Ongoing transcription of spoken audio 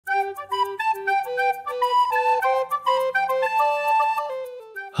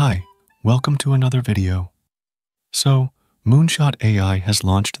Hi, welcome to another video. So, Moonshot AI has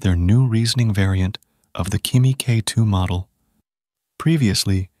launched their new reasoning variant of the Kimi K2 model.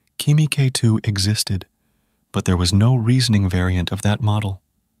 Previously, Kimi K2 existed, but there was no reasoning variant of that model.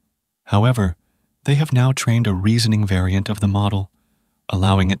 However, they have now trained a reasoning variant of the model,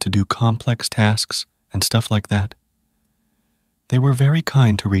 allowing it to do complex tasks and stuff like that. They were very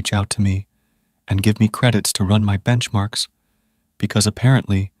kind to reach out to me and give me credits to run my benchmarks, because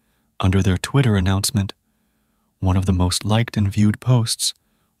apparently, under their Twitter announcement, one of the most liked and viewed posts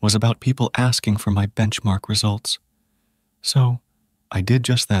was about people asking for my benchmark results. So, I did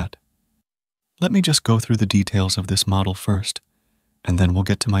just that. Let me just go through the details of this model first, and then we'll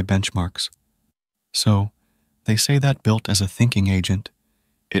get to my benchmarks. So, they say that built as a thinking agent,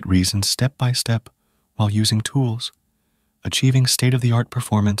 it reasons step by step while using tools, achieving state-of-the-art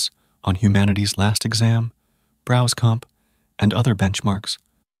performance on humanity's last exam, BrowseComp, and other benchmarks,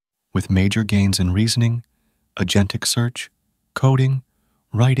 with major gains in reasoning, agentic search, coding,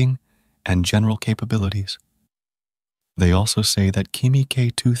 writing, and general capabilities. They also say that Kimi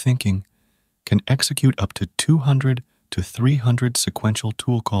K2 Thinking can execute up to 200 to 300 sequential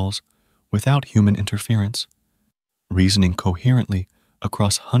tool calls without human interference, reasoning coherently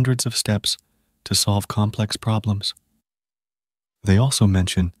across hundreds of steps to solve complex problems. They also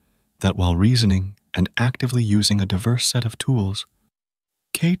mention that while reasoning and actively using a diverse set of tools,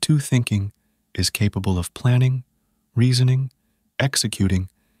 K2 Thinking is capable of planning, reasoning, executing,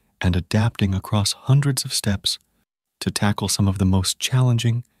 and adapting across hundreds of steps to tackle some of the most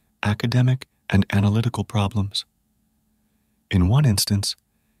challenging academic and analytical problems. In one instance,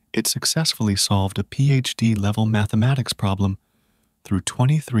 it successfully solved a PhD-level mathematics problem through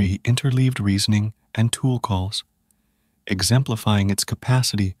 23 interleaved reasoning and tool calls, exemplifying its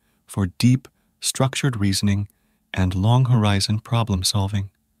capacity for deep, structured reasoning and long-horizon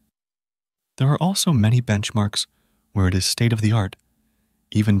problem-solving. There are also many benchmarks where it is state-of-the-art,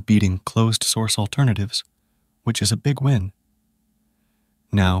 even beating closed-source alternatives, which is a big win.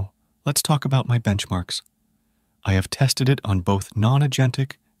 Now, let's talk about my benchmarks. I have tested it on both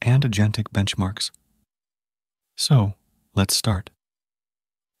non-agentic and agentic benchmarks. So, let's start.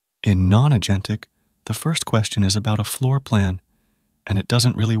 In non-agentic, the first question is about a floor plan, and it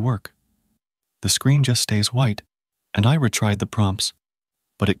doesn't really work. The screen just stays white, and I retried the prompts,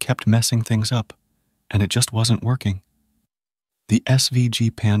 but it kept messing things up, and it just wasn't working. The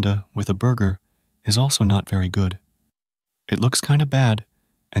SVG panda with a burger is also not very good. It looks kinda bad,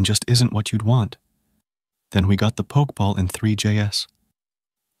 and just isn't what you'd want. Then we got the Pokeball in 3JS.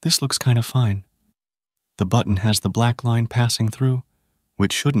 This looks kinda fine. The button has the black line passing through,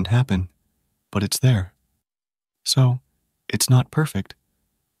 which shouldn't happen, but it's there. So, it's not perfect,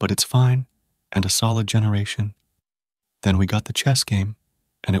 but it's fine and a solid generation. Then we got the chess game,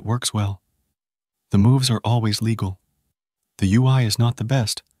 and it works well. The moves are always legal. The UI is not the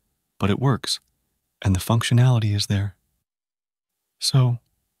best, but it works, and the functionality is there. So,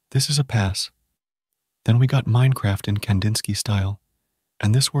 this is a pass. Then we got Minecraft in Kandinsky style,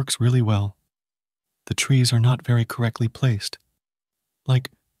 and this works really well. The trees are not very correctly placed.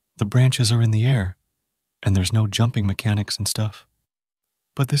 Like, the branches are in the air, and there's no jumping mechanics and stuff.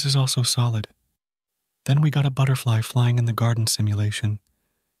 But this is also solid. Then we got a butterfly flying in the garden simulation,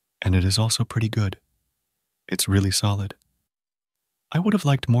 and it is also pretty good. It's really solid. I would have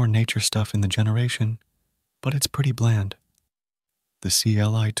liked more nature stuff in the generation, but it's pretty bland. The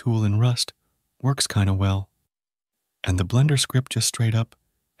CLI tool in Rust works kinda well, and the Blender script just straight up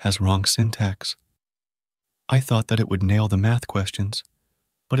has wrong syntax. I thought that it would nail the math questions,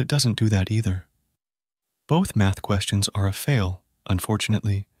 but it doesn't do that either. Both math questions are a fail,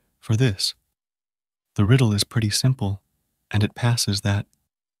 unfortunately, for this. The riddle is pretty simple, and it passes that.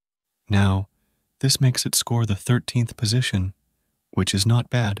 Now, this makes it score the 13th position, which is not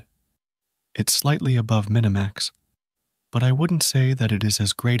bad. It's slightly above Minimax, but I wouldn't say that it is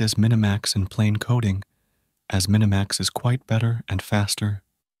as great as Minimax in plain coding, as Minimax is quite better and faster.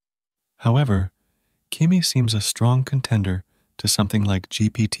 However, Kimi seems a strong contender to something like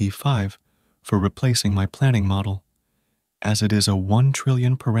GPT-5 for replacing my planning model, as it is a 1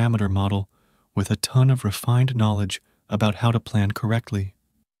 trillion parameter model with a ton of refined knowledge about how to plan correctly.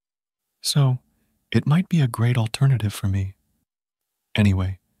 So, it might be a great alternative for me.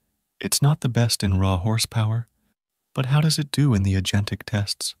 Anyway, it's not the best in raw horsepower, but how does it do in the agentic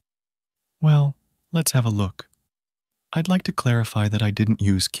tests? Well, let's have a look. I'd like to clarify that I didn't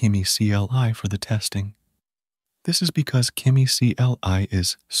use Kimi CLI for the testing. This is because Kimi CLI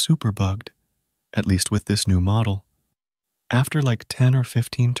is super bugged, at least with this new model. After like 10 or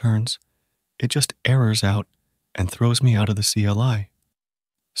 15 turns, it just errors out and throws me out of the CLI.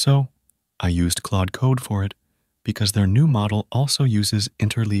 So I used Claude Code for it because their new model also uses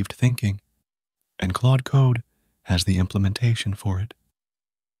interleaved thinking, and Claude Code has the implementation for it.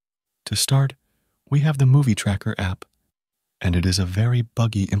 To start, we have the Movie Tracker app, and it is a very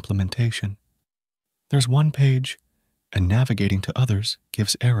buggy implementation. There's one page, and navigating to others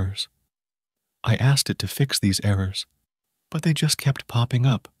gives errors. I asked it to fix these errors, but they just kept popping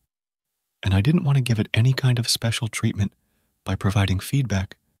up, and I didn't want to give it any kind of special treatment by providing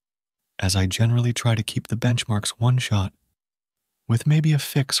feedback, as I generally try to keep the benchmarks one shot, with maybe a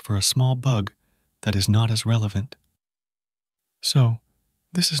fix for a small bug that is not as relevant. So,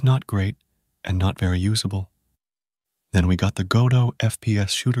 this is not great and not very usable. Then we got the Godot FPS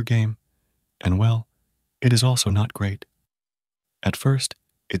shooter game, and well, it is also not great. At first,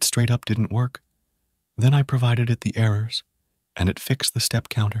 it straight up didn't work. Then I provided it the errors, and it fixed the step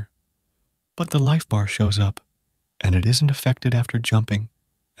counter. But the life bar shows up, and it isn't affected after jumping,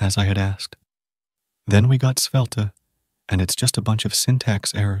 as I had asked. Then we got Svelte, and it's just a bunch of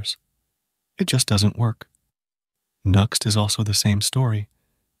syntax errors. It just doesn't work. Nuxt is also the same story,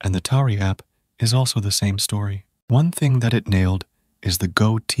 and the Tari app is also the same story. One thing that it nailed is the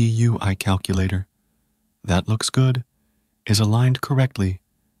Go TUI calculator. That looks good, is aligned correctly,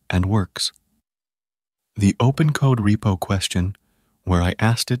 and works. The OpenCode repo question, where I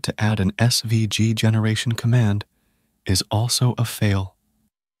asked it to add an SVG generation command, is also a fail.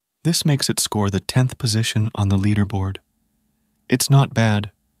 This makes it score the 10th position on the leaderboard. It's not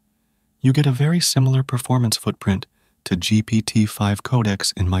bad. You get a very similar performance footprint to GPT-5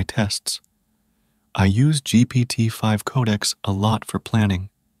 Codex in my tests. I use GPT-5 Codex a lot for planning.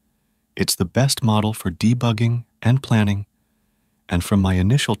 It's the best model for debugging and planning, and from my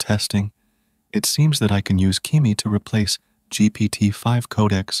initial testing, it seems that I can use Kimi to replace GPT-5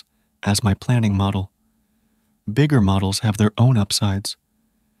 Codex as my planning model. Bigger models have their own upsides.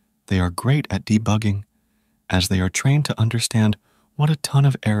 They are great at debugging, as they are trained to understand what a ton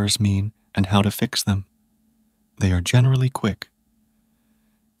of errors mean and how to fix them. They are generally quick.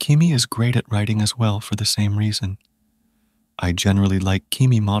 Kimi is great at writing as well for the same reason. I generally like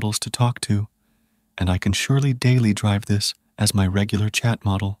Kimi models to talk to, and I can surely daily drive this as my regular chat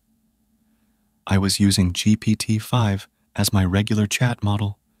model. I was using GPT-5 as my regular chat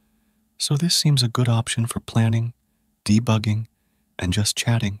model, so this seems a good option for planning, debugging, and just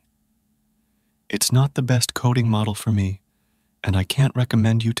chatting. It's not the best coding model for me, and I can't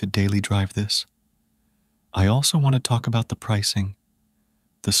recommend you to daily drive this. I also want to talk about the pricing.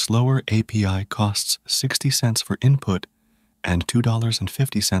 The slower API costs 60 cents for input and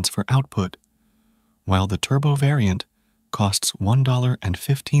 $2.50 for output, while the turbo variant costs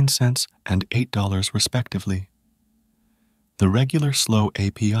 $1.15 and $8 respectively. The regular slow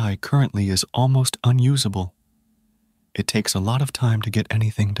API currently is almost unusable. It takes a lot of time to get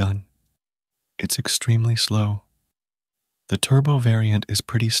anything done. It's extremely slow. The turbo variant is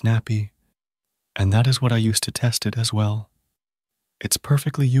pretty snappy, and that is what I used to test it as well. It's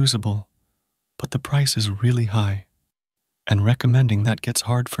perfectly usable, but the price is really high, and recommending that gets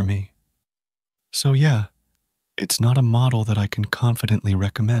hard for me. So yeah, it's not a model that I can confidently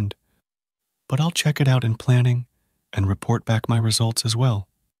recommend, but I'll check it out in planning and report back my results as well.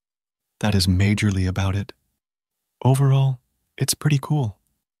 That is majorly about it. Overall, it's pretty cool.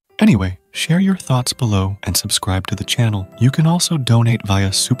 Anyway, share your thoughts below and subscribe to the channel. You can also donate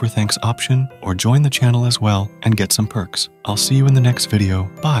via Super Thanks option or join the channel as well and get some perks. I'll see you in the next video.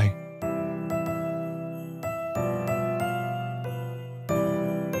 Bye.